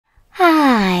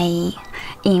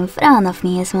In front of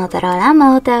me is Motorola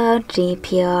Moto G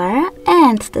Pure,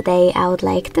 and today I would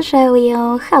like to show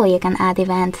you how you can add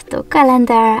event to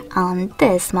calendar on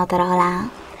this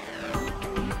Motorola.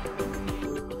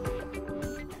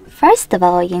 First of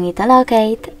all, you need to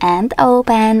locate and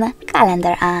open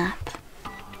Calendar app.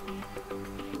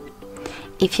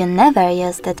 If you never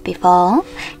used it before,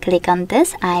 click on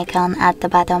this icon at the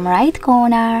bottom right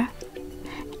corner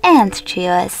and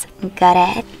choose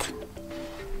Got It.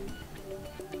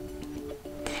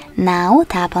 Now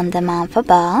tap on the month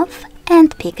above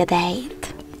and pick a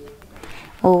date.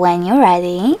 When you're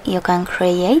ready, you can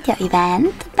create your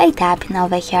event by tapping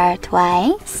over here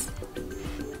twice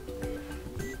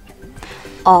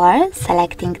or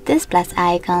selecting this plus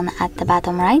icon at the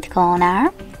bottom right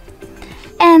corner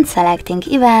and selecting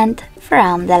event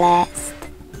from the list.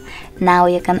 Now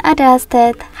you can adjust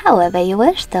it however you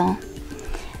wish to.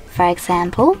 For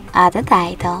example, add a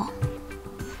title.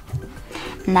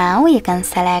 Now you can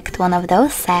select one of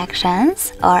those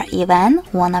sections or even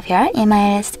one of your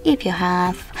emails if you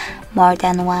have more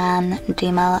than one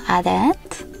Gmail added.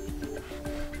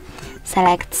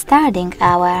 Select starting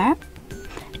hour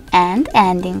and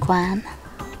ending one.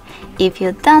 If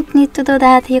you don't need to do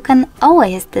that, you can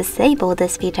always disable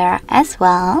this feature as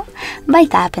well by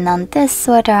tapping on this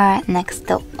sweater next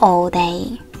to all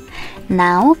day.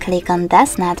 Now click on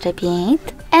Does Not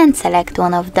Repeat and select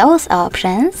one of those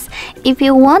options if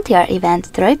you want your event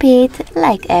to repeat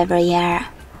like every year.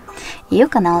 You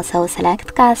can also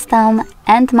select Custom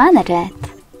and manage it.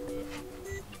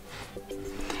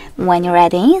 When you're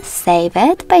ready, save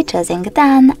it by choosing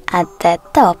Done at the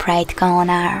top right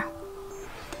corner.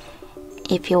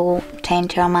 If you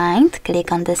change your mind,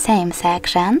 click on the same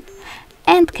section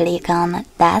and click on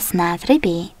Does Not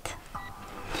Repeat.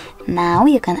 Now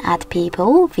you can add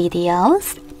people,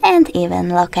 videos, and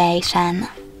even location.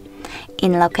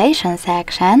 In location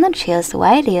section, choose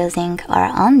while using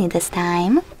or only this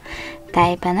time,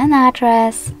 type in an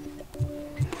address,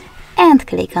 and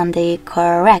click on the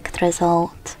correct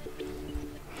result.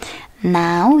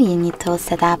 Now you need to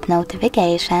set up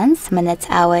notifications minutes,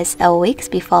 hours, or weeks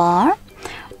before,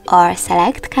 or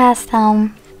select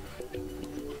Custom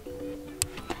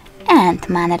and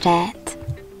manage it.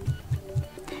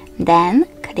 Then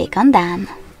click on Done.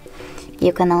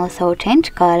 You can also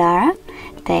change color,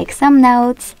 take some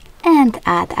notes, and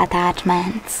add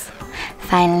attachments.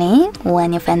 Finally,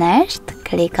 when you finished,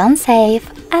 click on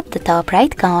Save at the top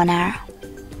right corner.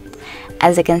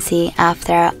 As you can see,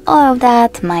 after all of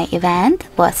that, my event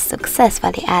was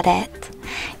successfully added.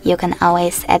 You can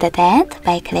always edit it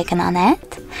by clicking on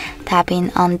it,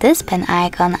 tapping on this pen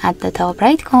icon at the top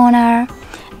right corner,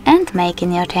 and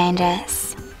making your changes.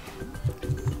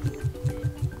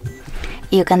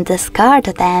 You can discard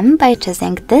them by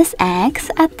choosing this X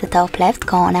at the top left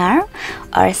corner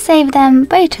or save them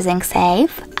by choosing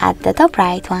Save at the top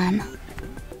right one.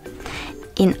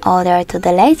 In order to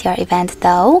delete your event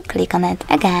though, click on it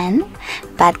again,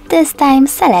 but this time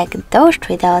select those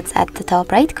three dots at the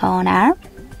top right corner,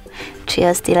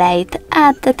 choose Delete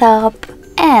at the top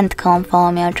and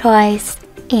confirm your choice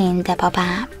in the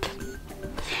pop-up.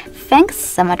 Thanks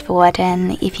so much for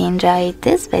watching. If you enjoyed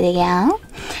this video,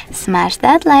 smash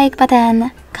that like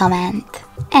button, comment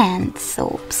and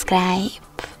subscribe.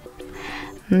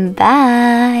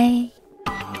 Bye!